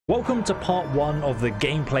Welcome to part 1 of the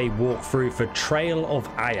gameplay walkthrough for Trail of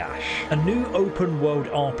Ayash, a new open world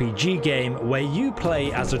RPG game where you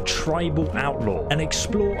play as a tribal outlaw and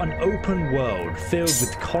explore an open world filled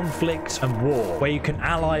with conflict and war where you can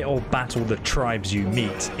ally or battle the tribes you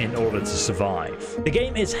meet in order to survive. The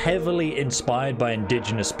game is heavily inspired by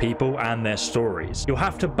indigenous people and their stories. You'll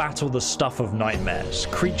have to battle the stuff of nightmares,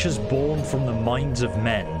 creatures born from the minds of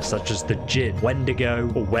men such as the Jinn,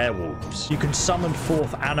 Wendigo or werewolves. You can summon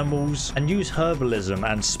forth animals and use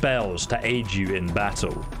herbalism and spells to aid you in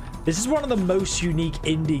battle. This is one of the most unique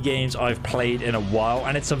indie games I've played in a while,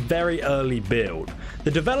 and it's a very early build.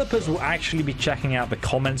 The developers will actually be checking out the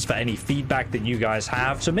comments for any feedback that you guys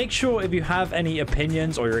have, so make sure if you have any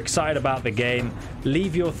opinions or you're excited about the game,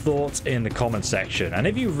 leave your thoughts in the comment section. And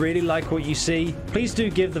if you really like what you see, please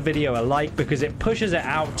do give the video a like because it pushes it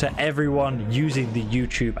out to everyone using the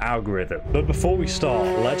YouTube algorithm. But before we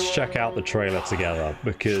start, let's check out the trailer together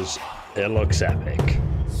because it looks epic.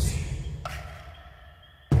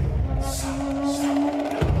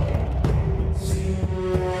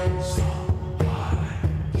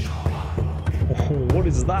 What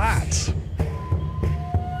is that?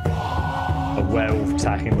 A werewolf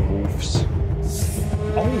attacking the wolves.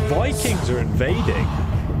 Oh, Vikings are invading.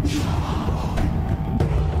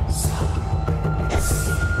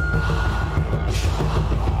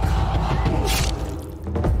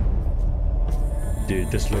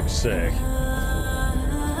 Dude, this looks sick.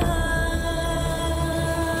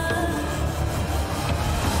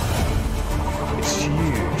 It's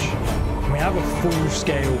huge. We have a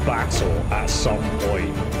full-scale battle at some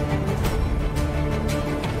point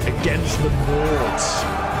against the Nords.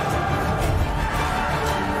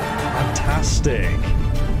 Fantastic.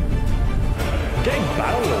 I'm getting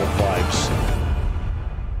Battlelord vibes.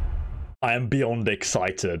 I am beyond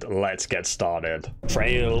excited. Let's get started.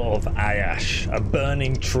 Trail of Ayash, a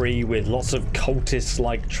burning tree with lots of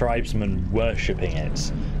cultists-like tribesmen worshipping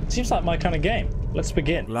it. Seems like my kind of game. Let's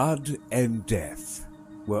begin. Blood and death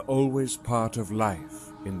were always part of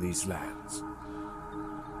life in these lands.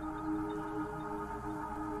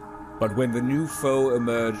 But when the new foe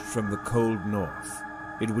emerged from the cold north,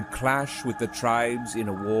 it would clash with the tribes in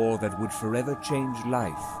a war that would forever change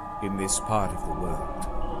life in this part of the world.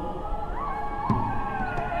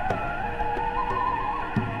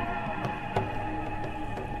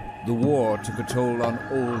 The war took a toll on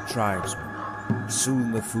all tribesmen.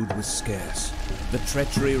 Soon the food was scarce. The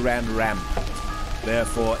treachery ran rampant.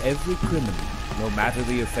 Therefore, every criminal, no matter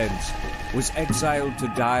the offense, was exiled to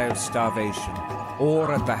die of starvation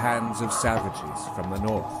or at the hands of savages from the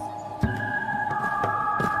north.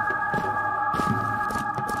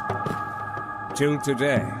 Till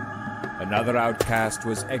today, another outcast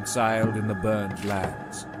was exiled in the burned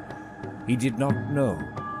lands. He did not know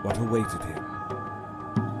what awaited him.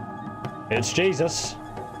 It's Jesus,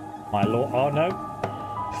 my Lord. Oh no,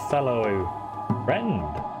 fellow friend.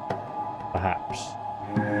 Perhaps.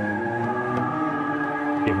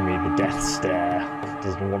 Giving me the death stare.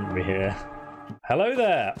 Doesn't want me here. Hello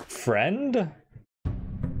there, friend.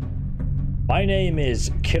 My name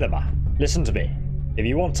is Kirima. Listen to me. If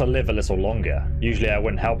you want to live a little longer, usually I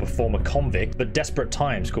wouldn't help a former convict, but desperate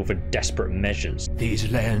times call for desperate measures. These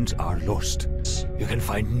lands are lost. You can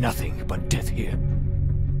find nothing but death here.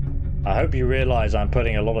 I hope you realize I'm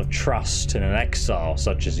putting a lot of trust in an exile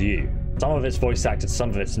such as you. Some of it's voice acted, some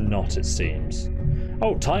of it's not, it seems.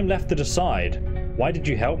 Oh, time left to decide. Why did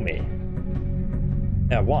you help me?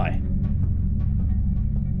 Yeah, why?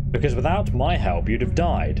 Because without my help, you'd have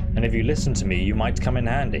died, and if you listen to me, you might come in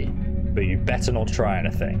handy. But you better not try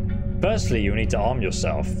anything. Firstly, you need to arm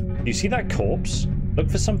yourself. Do you see that corpse? Look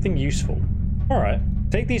for something useful. Alright,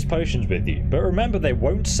 take these potions with you, but remember they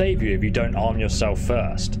won't save you if you don't arm yourself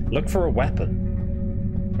first. Look for a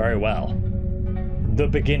weapon. Very well. The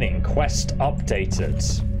beginning. Quest updated.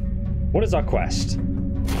 What is our quest?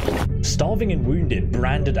 Starving and wounded,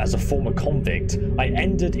 branded as a former convict, I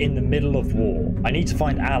ended in the middle of war. I need to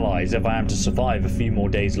find allies if I am to survive a few more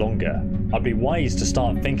days longer. I'd be wise to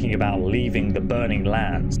start thinking about leaving the burning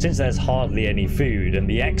lands, since there's hardly any food and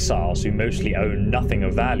the exiles who mostly own nothing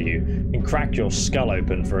of value can crack your skull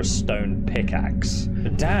open for a stone pickaxe.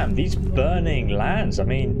 But damn, these burning lands, I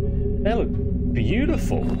mean, they look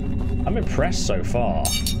beautiful. I'm impressed so far.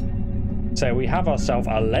 So we have ourselves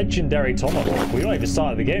a legendary tomahawk. We've not even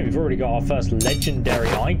started the game. We've already got our first legendary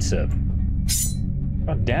item.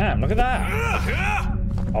 God damn, look at that.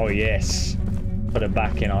 Oh yes. Put it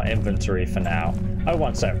back in our inventory for now. Oh,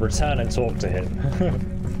 one sec. Return and talk to him.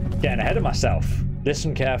 Getting ahead of myself.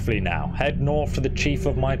 Listen carefully now. Head north to the chief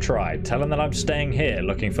of my tribe. Tell him that I'm staying here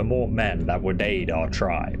looking for more men that would aid our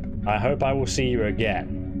tribe. I hope I will see you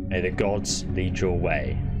again. May the gods lead your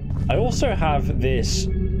way. I also have this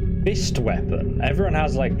fist weapon. Everyone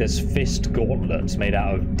has like this fist gauntlets made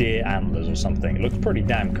out of deer antlers or something. It looks pretty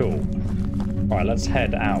damn cool. Alright, let's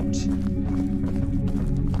head out.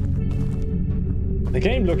 The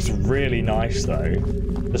game looks really nice though.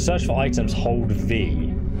 The search for items, hold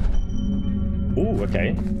V. Ooh,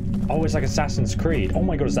 okay. Oh, it's like Assassin's Creed. Oh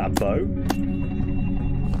my god, is that a bow?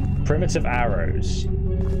 Primitive arrows.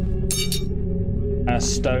 And a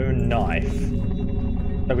stone knife.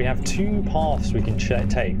 So we have two paths we can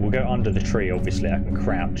take. We'll go under the tree, obviously. I can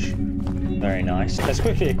crouch. Very nice. Let's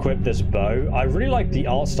quickly equip this bow. I really like the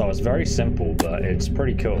art style. It's very simple, but it's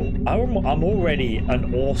pretty cool. I'm already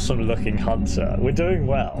an awesome looking hunter. We're doing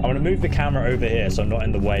well. I'm going to move the camera over here so I'm not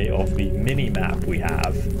in the way of the mini-map we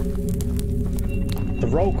have. To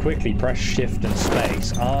roll quickly, press shift and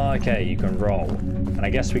space. Ah, okay, you can roll. And I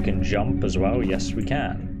guess we can jump as well. Yes, we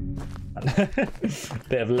can.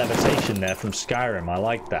 Bit of levitation there from Skyrim. I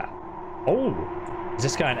like that. Oh, is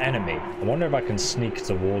this guy an enemy? I wonder if I can sneak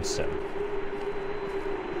towards him.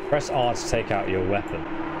 Press R to take out your weapon.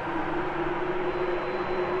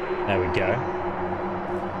 There we go.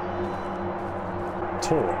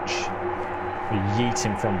 Torch. We yeet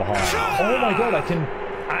him from behind. Oh my god, I can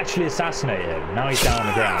actually assassinate him. Now he's down on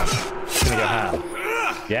the ground. It's gonna go ham.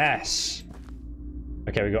 Yes.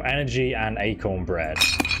 Okay, we got energy and acorn bread.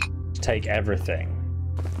 Let's take everything.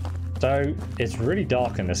 So it's really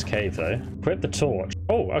dark in this cave though. Equip the torch.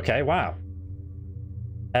 Oh, okay, wow.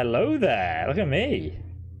 Hello there. Look at me.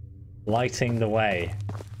 Lighting the way.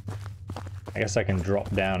 I guess I can drop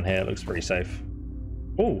down here. It looks pretty safe.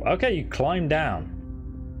 Oh, okay, you climb down.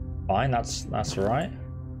 Fine, that's right.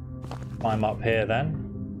 Climb up here then.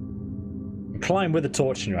 Climb with a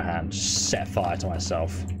torch in your hand. Just set fire to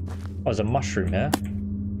myself. Oh, there's a mushroom here.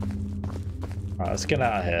 Alright, let's get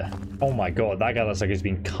out of here. Oh my god, that guy looks like he's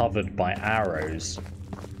been covered by arrows.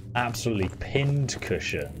 Absolutely pinned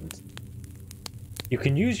cushioned. You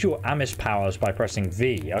can use your Amish powers by pressing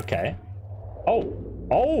V. Okay. Oh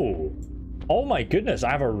my goodness,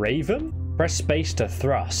 I have a raven? Press space to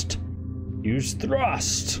thrust. Use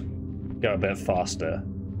thrust. Go a bit faster.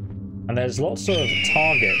 And there's lots of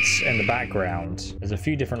targets in the background. There's a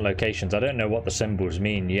few different locations. I don't know what the symbols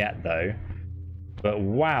mean yet though. But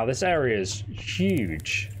wow, this area is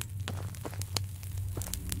huge.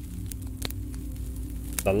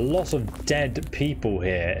 A lot of dead people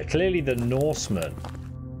here. Clearly the Norsemen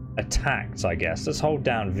attacked, I guess. Let's hold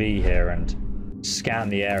down V here and scan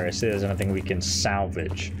the area, see if there's anything we can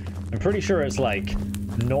salvage. I'm pretty sure it's like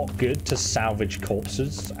not good to salvage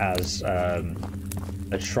corpses as a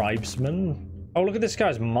tribesman. Oh, look at this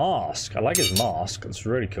guy's mask. I like his mask. That's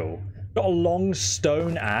really cool. Got a long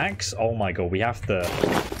stone axe. Oh my god, we have to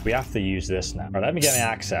use this now. Right, let me get my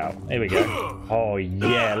axe out. Here we go. Oh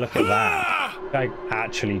yeah, look at that. I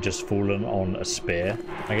actually just fallen on a spear.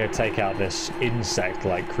 I'm gonna take out this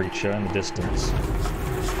insect-like creature in the distance.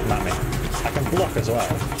 Come at me. I can block as well.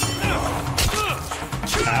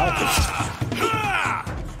 Ow.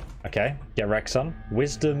 Okay, get wrecked, son.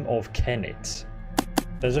 Wisdom of Kennet.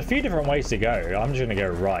 There's a few different ways to go. I'm just gonna go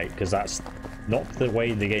right because that's not the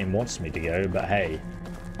way the game wants me to go, but hey.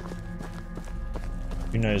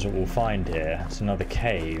 Who knows what we'll find here? It's another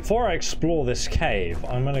cave. Before I explore this cave,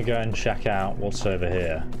 I'm going to go and check out what's over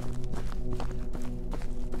here.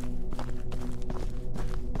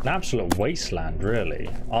 An absolute wasteland, really.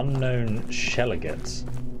 Unknown Shelligate.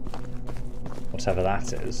 Whatever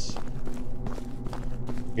that is.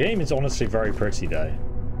 The game is honestly very pretty, though.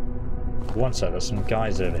 One sec, there's some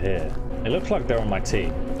guys over here. It looks like they're on my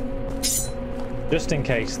team. Just in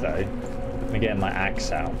case, though, I'm going to get my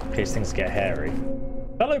axe out, in case things get hairy.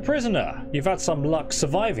 Fellow prisoner, you've had some luck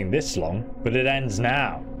surviving this long, but it ends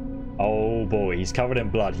now. Oh boy, he's covered in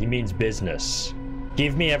blood. He means business.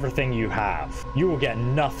 Give me everything you have. You will get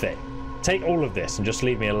nothing. Take all of this and just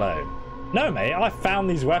leave me alone. No, mate, I found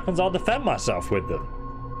these weapons. I'll defend myself with them.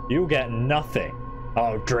 You'll get nothing.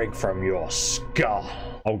 I'll drink from your skull.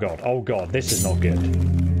 Oh god, this is not good.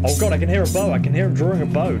 Oh god, I can hear a bow. I can hear him drawing a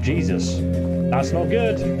bow. Jesus. That's not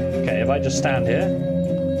good. Okay, if I just stand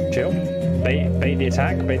here, chill. Bait the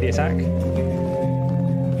attack, bait the attack.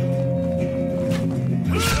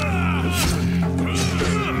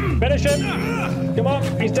 Finish him! Come on,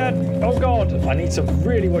 he's dead. Oh god, I need to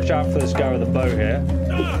really watch out for this guy with the bow here.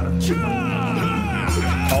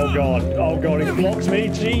 Oh god, he blocks me.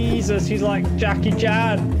 Jesus, he's like Jackie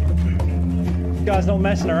Chan. This guy's not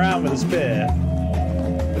messing around with a spear.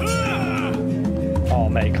 Oh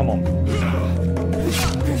mate, come on.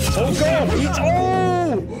 Oh god,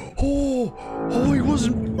 Oh, he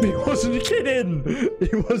wasn't kidding.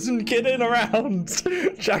 He wasn't kidding around.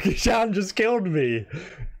 Jackie Chan just killed me.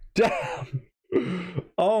 Damn.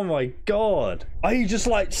 Oh my god. He just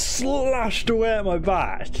like slashed away at my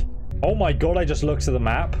back. Oh my god, I just looked at the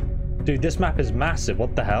map. Dude, this map is massive.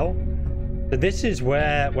 What the hell? So this is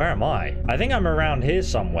where am I? I think I'm around here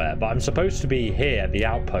somewhere, but I'm supposed to be here at the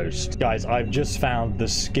outpost. Guys, I've just found the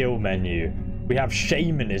skill menu. We have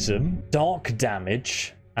shamanism, dark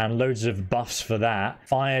damage, and loads of buffs for that.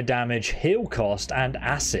 Fire damage, heal cost, and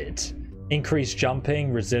acid. Increased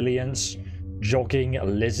jumping, resilience, jogging,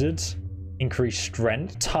 lizard. Increased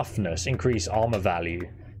strength, toughness, increased armor value.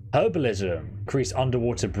 Herbalism, increased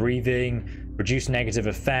underwater breathing, reduce negative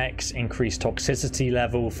effects, increase toxicity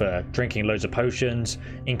level for drinking loads of potions,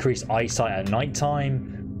 increase eyesight at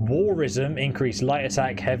nighttime. Warism, increase light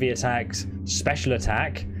attack, heavy attacks, special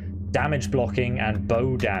attack, damage blocking, and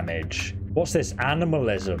bow damage. What's this?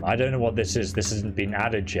 Animalism. I don't know what this is. This hasn't been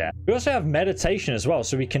added yet. We also have meditation as well,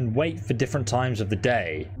 so we can wait for different times of the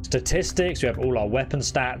day. Statistics, we have all our weapon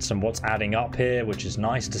stats and what's adding up here, which is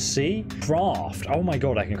nice to see. Craft. Oh my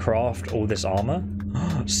god, I can craft all this armor.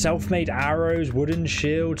 Self-made arrows, wooden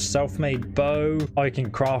shield, self-made bow. I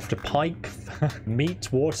can craft a pipe. Meat,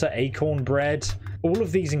 water, acorn bread. All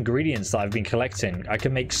of these ingredients that I've been collecting, I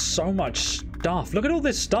can make so much stuff. Look at all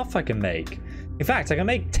this stuff I can make. In fact, I can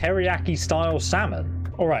make teriyaki style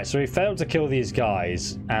salmon. Alright, so we failed to kill these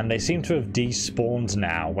guys, and they seem to have despawned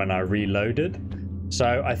now when I reloaded.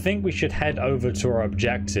 So I think we should head over to our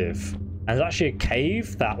objective. And there's actually a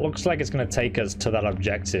cave that looks like it's going to take us to that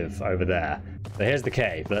objective over there. So here's the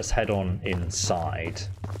cave. Let's head on inside.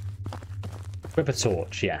 Equip a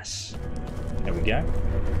torch, yes. There we go.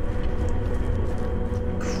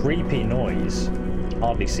 Creepy noise.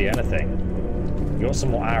 Hardly see anything. We got some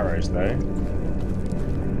more arrows though.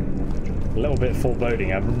 A little bit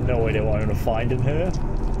foreboding. I have no idea what I'm going to find in here.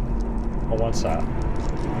 Oh, what's that?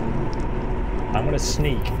 I'm going to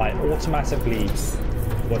sneak. I automatically...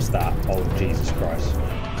 What's that? Oh, Jesus Christ.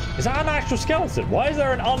 Is that an actual skeleton? Why is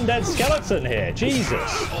there an undead skeleton here?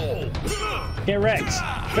 Jesus. Get wrecked.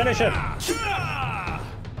 Finish him.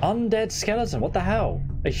 Undead skeleton. What the hell?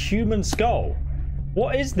 A human skull.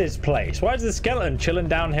 What is this place? Why is the skeleton chilling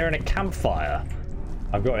down here in a campfire?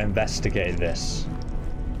 I've got to investigate this.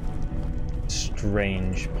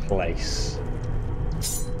 Strange place.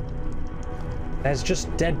 There's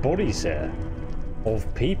just dead bodies here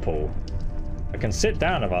of people. I can sit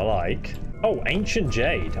down if I like. Oh, ancient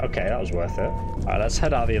jade. Okay, that was worth it. All right, let's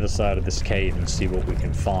head out the other side of this cave and see what we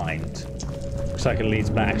can find. Looks like it leads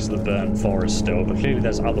back to the burnt forest still, but clearly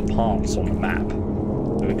there's other parts on the map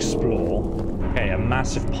to explore. Okay, a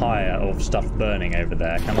massive pyre of stuff burning over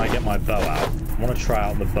there. Can I get my bow out? I want to try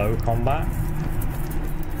out the bow combat.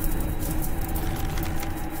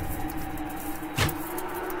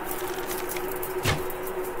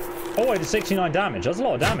 Oh, I did 69 damage. That's a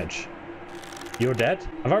lot of damage. You're dead.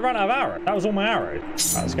 Have I run out of arrow? That was all my arrow. Right,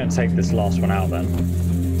 let's go and take this last one out then.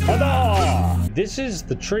 Tada! This is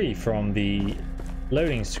the tree from the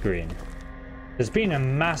loading screen. There's been a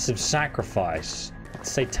massive sacrifice.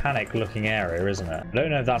 Satanic looking area, isn't it? I don't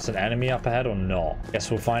know if that's an enemy up ahead or not. Guess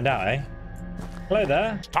we'll find out, eh? Hello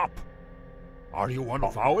there. Stop! Are you one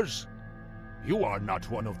of ours? You are not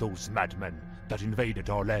one of those madmen that invaded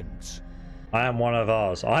our lands. I am one of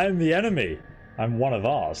ours. I am the enemy. I'm one of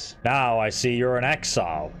ours. Now I see you're an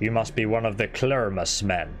exile. You must be one of the Clermus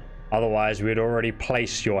men. Otherwise, we'd already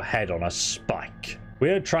placed your head on a spike.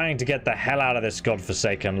 We're trying to get the hell out of this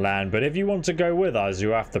godforsaken land, but if you want to go with us, you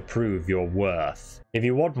have to prove your worth. If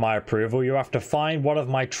you want my approval, you have to find one of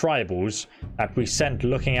my tribals that we sent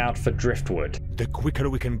looking out for driftwood. The quicker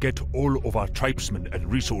we can get all of our tribesmen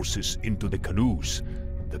and resources into the canoes,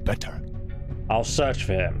 the better. I'll search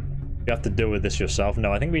for him. You have to deal with this yourself.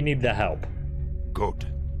 No, I think we need their help.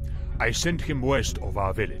 Good. I sent him west of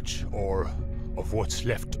our village, or of what's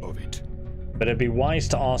left of it. But it'd be wise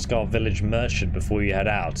to ask our village merchant before you head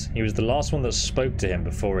out. He was the last one that spoke to him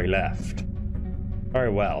before he left. Very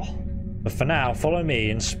well. But for now, follow me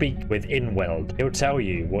and speak with Inweld. He'll tell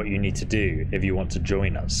you what you need to do if you want to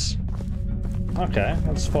join us. Okay,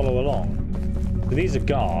 let's follow along. So these are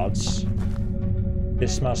guards.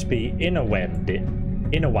 This must be Inawanid.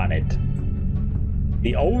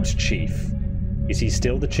 The old chief. Is he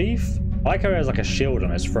still the chief? I like how he has like a shield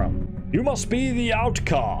on his front. You must be the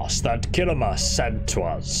outcast that Kilima sent to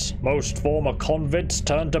us. Most former convicts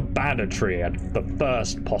turn to banditry at the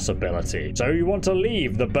first possibility. So you want to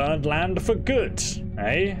leave the burned land for good,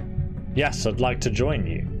 eh? Yes, I'd like to join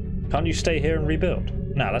you. Can't you stay here and rebuild?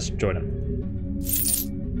 No, let's join him.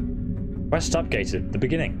 Quest updated. The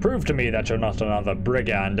beginning. Prove to me that you're not another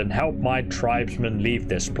brigand and help my tribesmen leave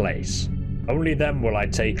this place. Only then will I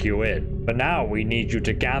take you in. But now we need you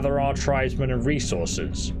to gather our tribesmen and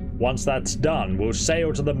resources. Once that's done, we'll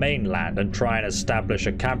sail to the mainland and try and establish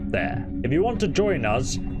a camp there. If you want to join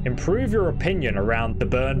us, improve your opinion around the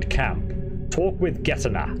burned camp. Talk with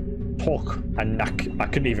Getana. Talk and Nak. I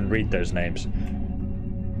couldn't even read those names.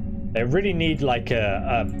 They really need like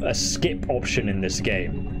a skip option in this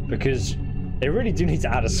game, because they really do need to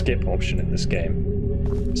add a skip option in this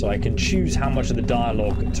game, so I can choose how much of the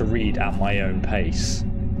dialogue to read at my own pace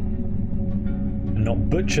and not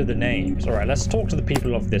butcher the names. All right, let's talk to the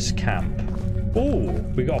people of this camp. Ooh,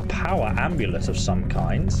 we got a power amulet of some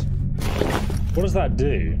kind. What does that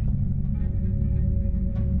do?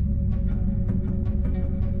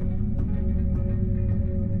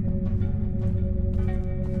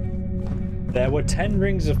 There were 10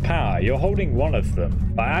 rings of power. You're holding one of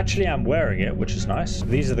them. I actually am wearing it, which is nice.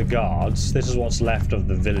 These are the guards. This is what's left of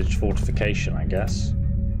the village fortification, I guess.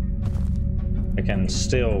 I can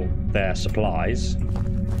steal their supplies,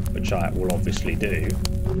 which I will obviously do.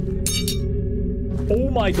 Oh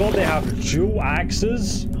my god, they have dual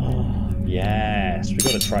axes? Oh, yes, we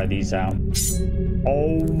got to try these out.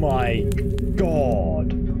 Oh my god.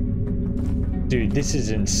 Dude, this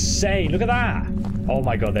is insane. Look at that. Oh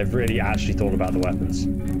my god, they've really actually thought about the weapons.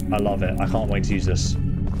 I love it. I can't wait to use this.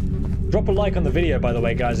 Drop a like on the video, by the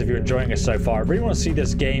way, guys, if you're enjoying it so far. I really want to see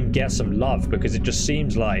this game get some love, because it just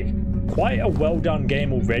seems like quite a well-done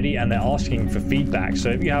game already, and they're asking for feedback.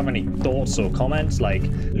 So if you have any thoughts or comments, like,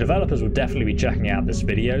 the developers will definitely be checking out this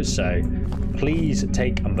video, so please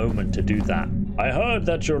take a moment to do that. I heard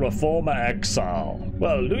that you're a former exile.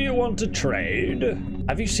 Well, do you want to trade?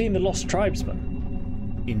 Have you seen the Lost Tribesman?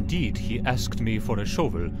 Indeed, he asked me for a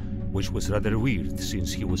shovel, which was rather weird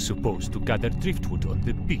since he was supposed to gather driftwood on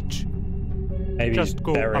the beach. Maybe just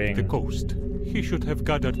go burying... up the coast. He should have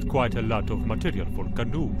gathered quite a lot of material for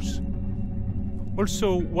canoes.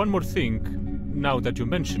 Also, one more thing, now that you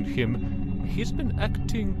mention him, he's been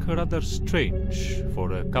acting rather strange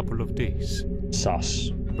for a couple of days.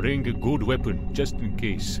 Sus. Bring a good weapon, just in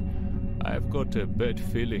case. I've got a bad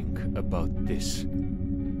feeling about this.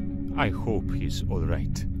 I hope he's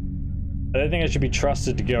alright. I don't think I should be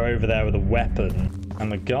trusted to go over there with a weapon. And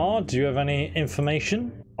the guard, do you have any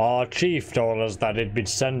information? Our chief told us that he'd been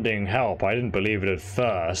sending help. I didn't believe it at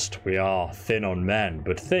first. We are thin on men,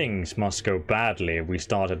 but things must go badly if we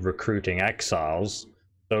started recruiting exiles.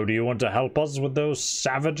 So do you want to help us with those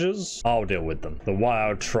savages? I'll deal with them. The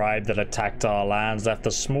wild tribe that attacked our lands left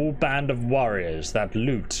a small band of warriors that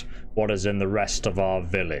loot what is in the rest of our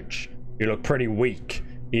village. You look pretty weak.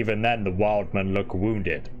 Even then, the wild men look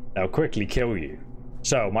wounded. They'll quickly kill you.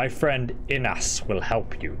 So, my friend Inas will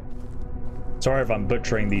help you. Sorry if I'm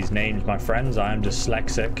butchering these names, my friends. I am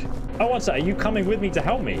dyslexic. Oh, what's that? Are you coming with me to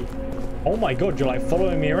help me? Oh my god, you're like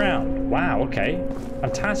following me around. Wow, okay.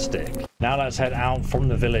 Fantastic. Now let's head out from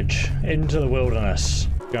the village into the wilderness.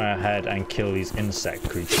 Go ahead and kill these insect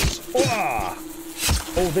creatures. Oh,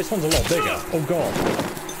 this one's a lot bigger. Oh god.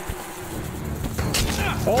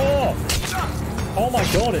 Oh! Oh my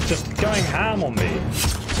god, it's just going ham on me.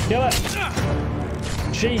 Kill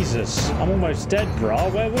it. Jesus, I'm almost dead,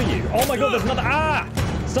 brah. Where were you? Oh my god, there's another... Ah!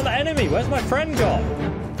 It's another enemy. Where's my friend gone?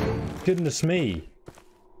 Goodness me.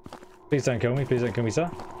 Please don't kill me. Please don't kill me,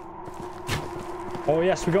 sir. Oh,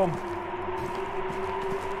 yes, we got him.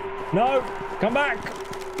 No! Come back!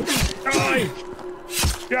 Die!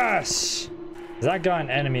 Yes! Is that guy an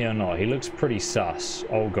enemy or not? He looks pretty sus.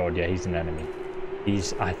 Oh god, yeah, he's an enemy.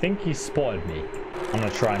 I think he spotted me. I'm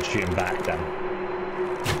gonna try and shoot him back then.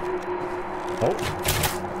 Oh.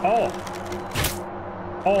 Oh.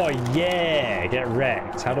 Oh, yeah. Get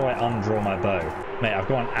wrecked. How do I undraw my bow? Mate, I've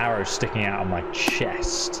got an arrow sticking out of my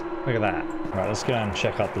chest. Look at that. Right, let's go and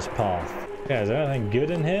check out this path. Okay, is there anything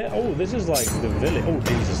good in here? Oh, this is like the village. Oh,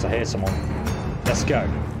 Jesus, I hear someone. Let's go.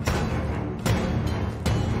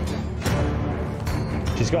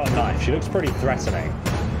 She's got a knife. She looks pretty threatening.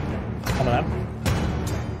 Come on, then.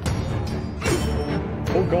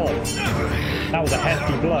 Oh god, that was a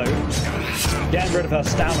hefty blow. Getting rid of her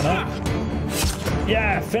stamina.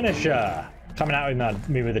 Yeah, finish her. Coming out with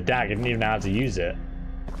me with a dagger. Didn't even know how to use it.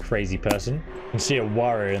 Crazy person. You can see a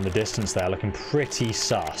warrior in the distance there, looking pretty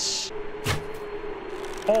sus.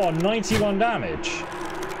 Oh, 91 damage.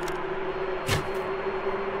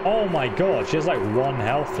 Oh my god, she has like 1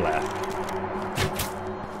 health left.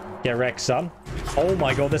 Get wrecked, son. Oh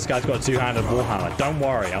my god, this guy's got a two-handed warhammer. Don't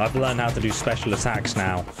worry, I've learned how to do special attacks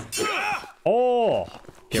now. Oh!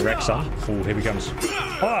 Get wrecked, son. Oh, here he comes.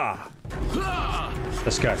 Ah!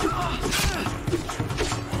 Let's go.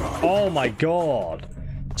 Oh my god.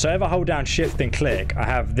 So if I hold down shift and click, I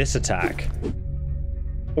have this attack.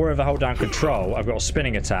 Or if I hold down control, I've got a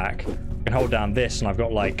spinning attack. I can hold down this and I've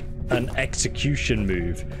got like an execution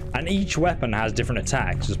move. And each weapon has different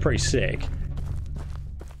attacks. It's pretty sick.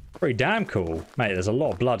 Pretty damn cool. Mate, there's a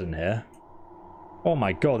lot of blood in here. Oh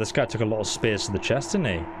my god, this guy took a lot of spears to the chest, didn't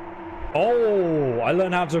he? Oh, I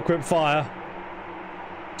learned how to equip fire.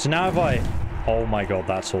 So now if I... Oh my god,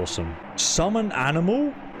 that's awesome. Summon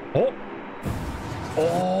animal? Oh.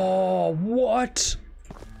 Oh, what?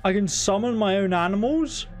 I can summon my own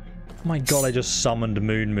animals? Oh my god, I just summoned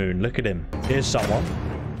Moon. Look at him. Here's someone.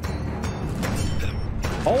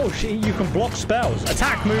 Oh, shit, you can block spells.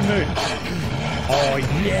 Attack, Moon. Oh,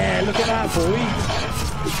 yeah, look at that, boy.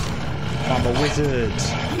 I'm a wizard.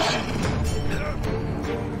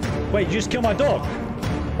 Wait, you just killed my dog?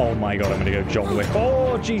 Oh my god, I'm gonna go John Wick.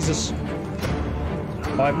 Oh, Jesus.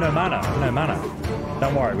 Oh, I have no mana.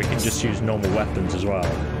 Don't worry, we can just use normal weapons as well.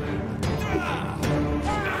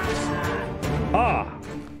 Ah!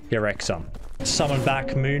 Fearsome. Summon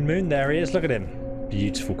back Moon. There he is. Look at him.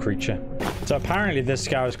 Beautiful creature. So apparently this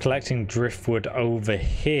guy was collecting driftwood over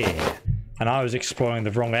here. And I was exploring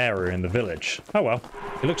the wrong area in the village. Oh well.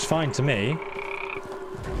 It looks fine to me.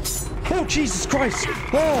 Oh, Jesus Christ!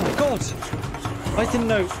 Oh, God! I didn't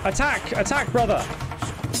know. Attack! Attack, brother!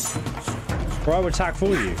 Or I would attack for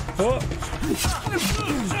you.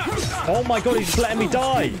 Oh my god, he's just letting me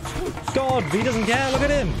die! God, he doesn't care. Look at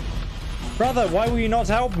him! Brother, why will you not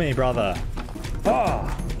help me, brother?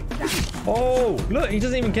 Oh! Oh, look, he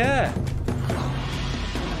doesn't even care.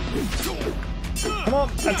 Come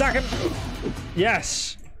on, attack him!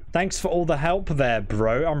 Yes! Thanks for all the help there,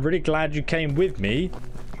 bro. I'm really glad you came with me.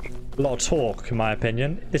 A lot of talk, in my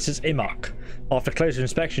opinion. This is Imok. After closer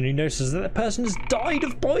inspection, you notice that the person has died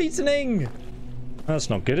of poisoning. That's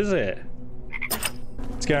not good, is it?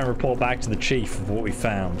 Let's go and report back to the chief of what we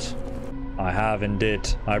found. I have indeed.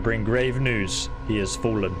 I bring grave news. He has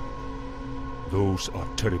fallen. Those are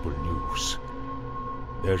terrible news.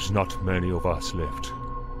 There's not many of us left.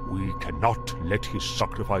 We cannot let his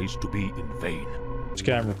sacrifice to be in vain. Let's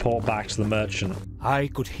go and report back to the merchant. I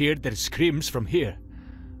could hear their screams from here.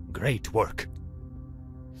 Great work.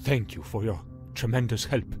 Thank you for your tremendous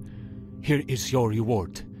help. Here is your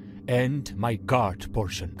reward. And my guard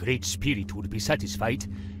portion. Great Spirit would be satisfied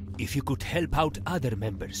if you could help out other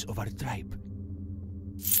members of our tribe.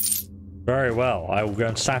 Very well. I will go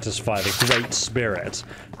and satisfy the Great Spirit.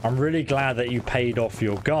 I'm really glad that you paid off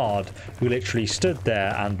your guard, who literally stood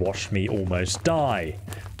there and watched me almost die.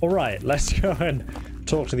 Alright, let's go and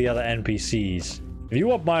talk to the other NPCs. If you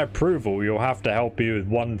want my approval, you'll have to help me with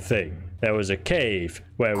one thing. There was a cave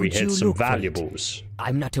where we hid some valuables.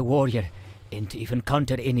 I'm not a warrior, and to even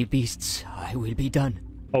encounter any beasts, I will be done.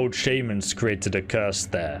 Old shamans created a curse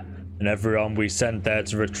there, and everyone we sent there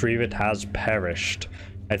to retrieve it has perished.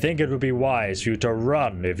 I think it would be wise for you to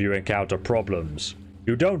run if you encounter problems.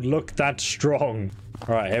 You don't look that strong.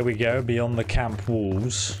 Alright, here we go, beyond the camp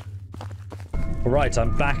walls. Alright,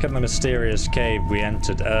 I'm back in the mysterious cave we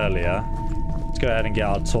entered earlier. Let's go ahead and get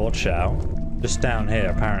our torch out. Just down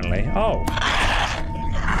here, apparently. Oh!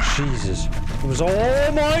 Jesus. It was...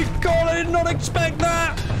 Oh my god, I did not expect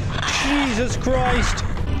that! Jesus Christ!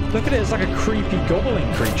 Look at it, it's like a creepy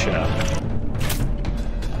goblin creature.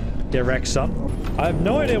 Yeah, Rex, son. I have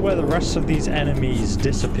no idea where the rest of these enemies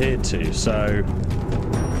disappeared to, so...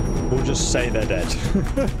 we'll just say they're dead.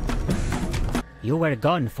 You were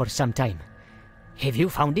gone for some time. Have you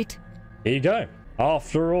found it? Here you go.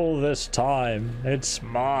 After all this time, it's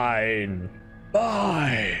mine.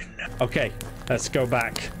 Mine. Okay, let's go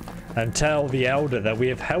back and tell the elder that we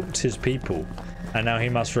have helped his people, and now he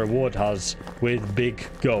must reward us with big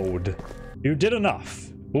gold. You did enough.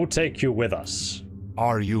 We'll take you with us.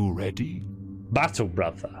 Are you ready? Battle,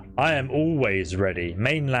 brother. I am always ready.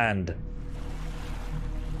 Mainland.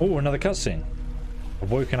 Oh, another cutscene.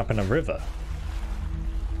 I've woken up in a river.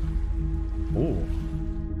 Ooh.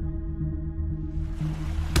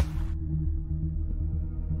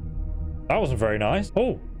 That wasn't very nice.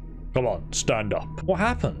 Oh, come on, stand up. What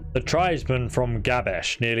happened? The tribesmen from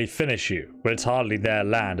Gabesh nearly finish you, but it's hardly their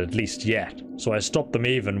land, at least yet. So I stopped them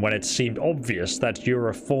even when it seemed obvious that you're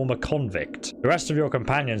a former convict. The rest of your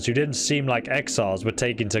companions who didn't seem like exiles were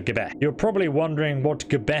taken to Gabesh. You're probably wondering what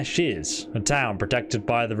Gabesh is, a town protected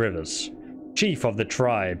by the rivers. Chief of the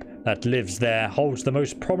tribe that lives there holds the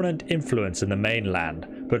most prominent influence in the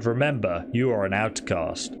mainland, but remember, you are an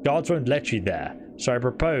outcast. Guards won't let you there, so I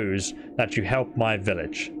propose that you help my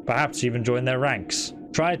village, perhaps even join their ranks.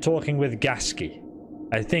 Try talking with Gasky.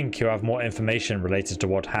 I think he'll have more information related to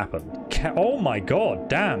what happened. Oh my god,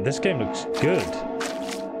 damn, this game looks good.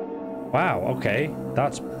 Wow, okay.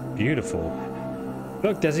 That's beautiful.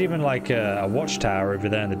 Look, there's even like a watchtower over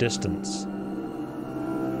there in the distance.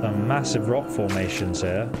 Some massive rock formations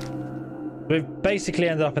here. We've basically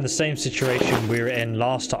ended up in the same situation we were in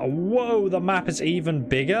last time. Whoa, the map is even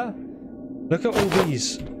bigger. Look at all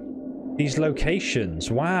these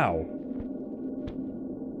locations. Wow.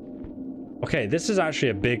 Okay, this is actually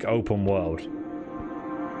a big open world.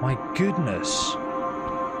 My goodness.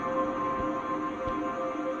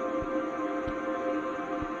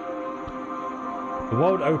 The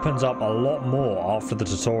world opens up a lot more after the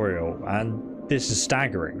tutorial, and this is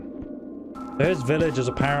staggering. So his village is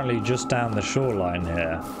apparently just down the shoreline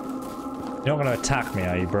here. You're not going to attack me,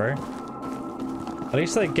 are you, bro? At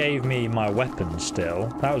least they gave me my weapon still.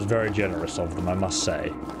 That was very generous of them, I must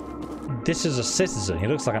say. This is a citizen. He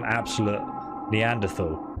looks like an absolute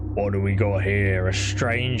Neanderthal. What do we got here? A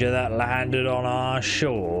stranger that landed on our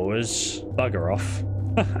shores? Bugger off.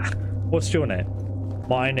 What's your name?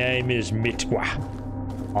 My name is Mitwa.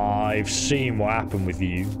 I've seen what happened with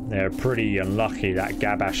you. They're pretty unlucky that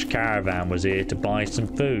Gabash caravan was here to buy some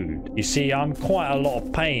food. You see, I'm quite a lot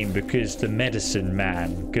of pain because the medicine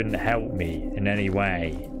man couldn't help me in any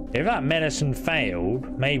way. If that medicine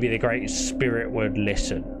failed, maybe the Great Spirit would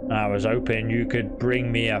listen. I was hoping you could bring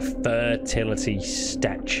me a fertility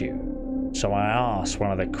statue. So I asked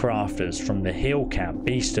one of the crafters from the hill camp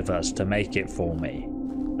east of us to make it for me.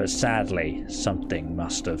 But sadly, something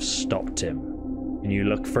must have stopped him. Can you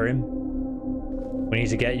look for him? We need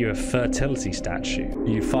to get you a fertility statue. Are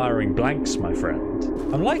you firing blanks, my friend?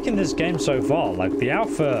 I'm liking this game so far. Like, the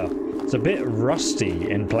alpha is a bit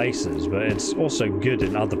rusty in places, but it's also good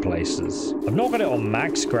in other places. I've not got it on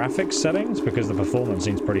max graphics settings because the performance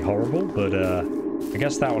seems pretty horrible, but I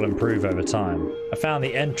guess that will improve over time. I found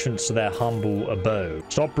the entrance to their humble abode.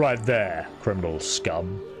 Stop right there, criminal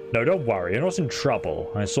scum. No, don't worry, you're not in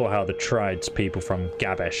trouble. I saw how the tradespeople from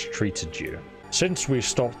Gabesh treated you. Since we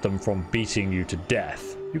stopped them from beating you to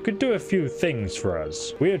death, you could do a few things for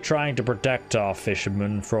us. We are trying to protect our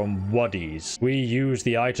fishermen from waddies. We use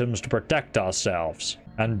the items to protect ourselves.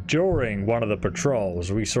 And during one of the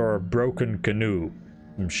patrols, we saw a broken canoe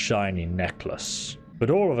and shiny necklace.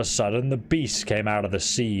 But all of a sudden, the beast came out of the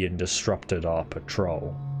sea and disrupted our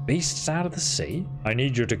patrol. Beasts out of the sea? I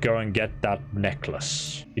need you to go and get that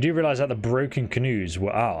necklace. You do realize that the broken canoes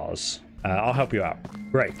were ours. I'll help you out.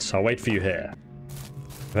 Great, I'll wait for you here.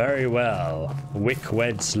 Very well. Wick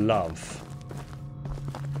weds love.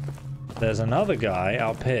 There's another guy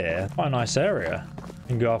up here. Quite a nice area. You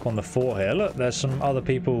can go up on the fort here. Look, there's some other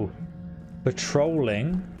people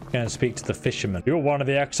patrolling. Going to speak to the fisherman. You're one of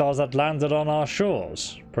the exiles that landed on our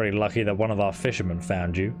shores. Pretty lucky that one of our fishermen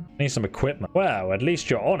found you. Need some equipment. Well, at least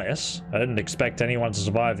you're honest. I didn't expect anyone to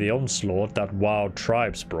survive the onslaught that wild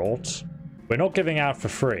tribes brought. We're not giving out for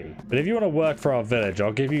free, but if you want to work for our village,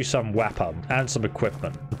 I'll give you some weapon and some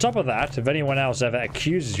equipment. On top of that, if anyone else ever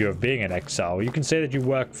accuses you of being an exile, you can say that you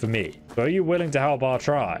work for me. So are you willing to help our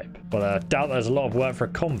tribe? Well, I doubt there's a lot of work for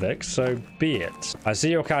convicts, so be it. I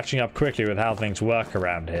see you're catching up quickly with how things work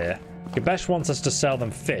around here. Gabesh wants us to sell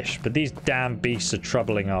them fish, but these damn beasts are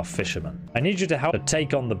troubling our fishermen. I need you to help to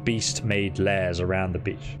take on the beast-made lairs around the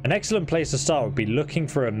beach. An excellent place to start would be looking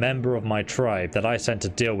for a member of my tribe that I sent to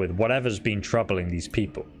deal with whatever's been troubling these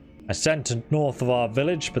people. I sent to north of our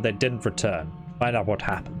village, but they didn't return. Find out what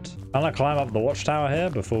happened. Can I climb up the watchtower here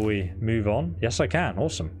before we move on? Yes, I can.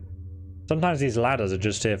 Awesome. Sometimes these ladders are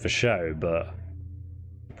just here for show, but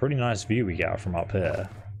a pretty nice view we get from up here.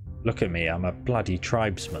 Look at me, I'm a bloody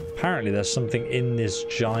tribesman. Apparently there's something in this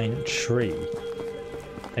giant tree.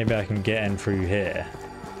 Maybe I can get in through here.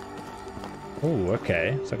 Oh,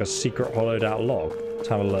 okay. It's like a secret hollowed out log. Let's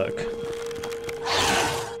have a look.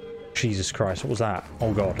 Jesus Christ, what was that?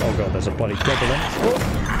 Oh god, there's a bloody goblin.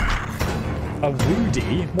 Oh! A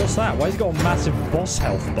Woody? What's that? Why has he got a massive boss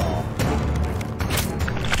health bar?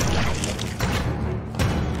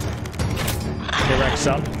 Get wrecked,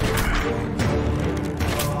 son.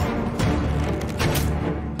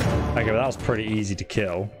 Okay, well, that was pretty easy to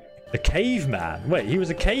kill. The caveman. Wait, he was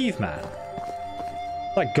a caveman.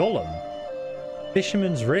 Like Gollum.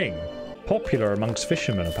 Fisherman's ring. Popular amongst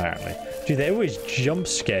fishermen, apparently. Dude, they always jump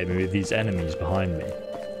scare me with these enemies behind me.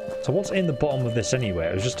 So what's in the bottom of this anyway?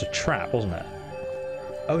 It was just a trap, wasn't it?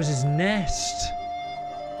 Oh, it was his nest.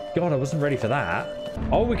 God, I wasn't ready for that.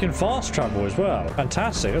 Oh, we can fast travel as well.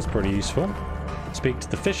 Fantastic, that's pretty useful. Speak to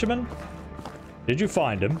the fisherman. Did you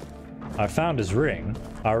find him? I found his ring.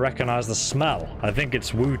 I recognize the smell. I think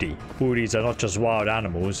it's woody. Woodies are not just wild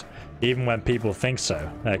animals, even when people think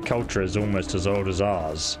so. Their culture is almost as old as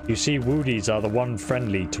ours. You see, woodies are the one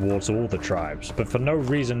friendly towards all the tribes, but for no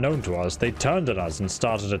reason known to us, they turned on us and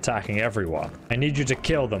started attacking everyone. I need you to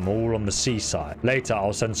kill them all on the seaside. Later,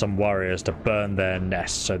 I'll send some warriors to burn their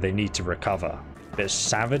nests, so they need to recover. Bit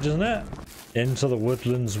savage, isn't it? Into the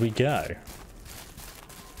woodlands we go.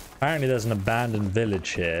 Apparently there's an abandoned village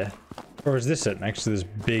here. Or is this it, next to this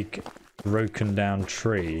big broken down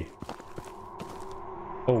tree?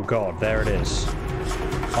 Oh god, there it is.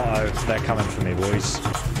 Uh-oh, they're coming for me, boys.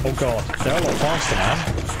 Oh god, they're a lot faster, man.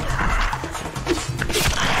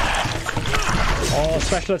 Oh,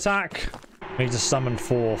 special attack! We need to summon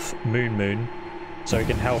forth Moon so he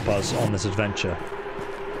can help us on this adventure.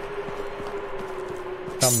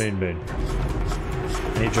 Come, Moon.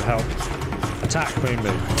 I need your help. Attack, Moon.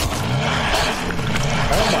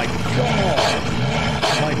 Oh my god!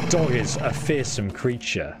 My dog is a fearsome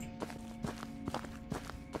creature.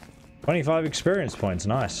 25 experience points,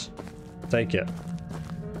 nice. Take it.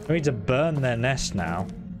 We need to burn their nest now.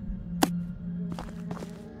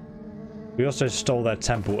 We also stole their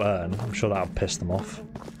temple urn. I'm sure that'll piss them off.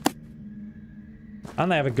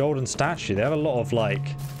 And they have a golden statue. They have a lot of,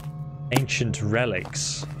 like, ancient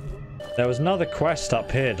relics. There was another quest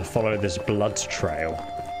up here to follow this blood trail.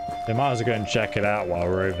 We might as well go and check it out while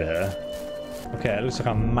we're over here. Okay, it looks like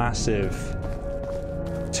a massive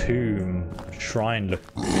tomb shrine. Look.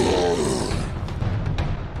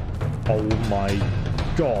 Oh my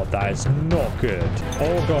god, that is not good.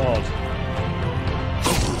 Oh god.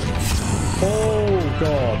 Oh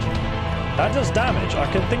god. That does damage. I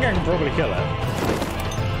think I can probably kill it.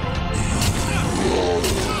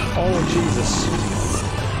 Oh Jesus.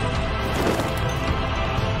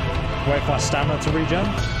 Wait for my stamina to regen.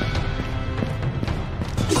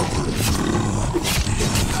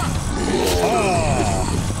 Oh!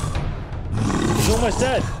 He's almost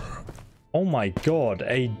dead. Oh my god,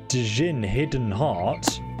 a Djinn hidden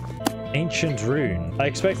heart. Ancient rune. I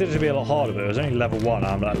expected it to be a lot harder, but it was only level 1.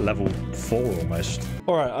 I'm at level 4 almost.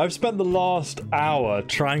 Alright, I've spent the last hour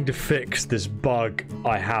trying to fix this bug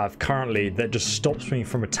I have currently that just stops me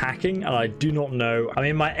from attacking, and I do not know. I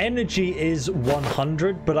mean, my energy is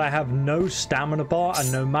 100, but I have no stamina bar,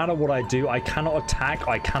 and no matter what I do, I cannot attack,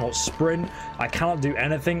 I cannot sprint, I cannot do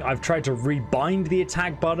anything. I've tried to rebind the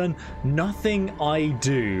attack button. Nothing I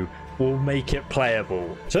do will make it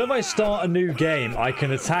playable. So if I start a new game, I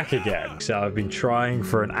can attack again. So I've been trying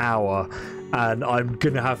for an hour and I'm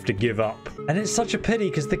gonna have to give up. And it's such a pity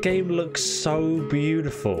because the game looks so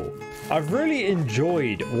beautiful. I've really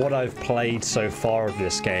enjoyed what I've played so far of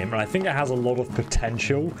this game, and I think it has a lot of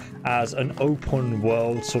potential as an open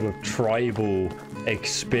world sort of tribal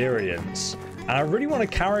experience. And I really want to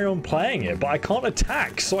carry on playing it, but I can't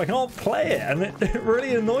attack, so I can't play it, and it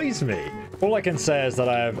really annoys me. All I can say is that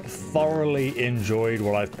I have thoroughly enjoyed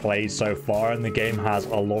what I've played so far, and the game has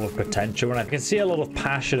a lot of potential, and I can see a lot of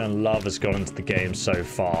passion and love has gone into the game so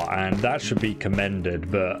far, and that should be commended.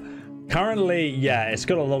 But currently, yeah, it's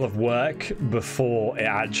got a lot of work before it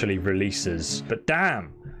actually releases. But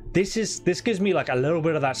damn, this gives me like a little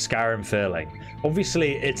bit of that Skyrim feeling.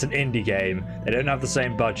 Obviously, it's an indie game. They don't have the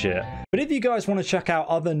same budget. But if you guys want to check out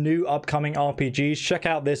other new upcoming RPGs, check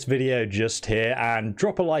out this video just here and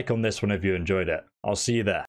drop a like on this one if you enjoyed it. I'll see you there.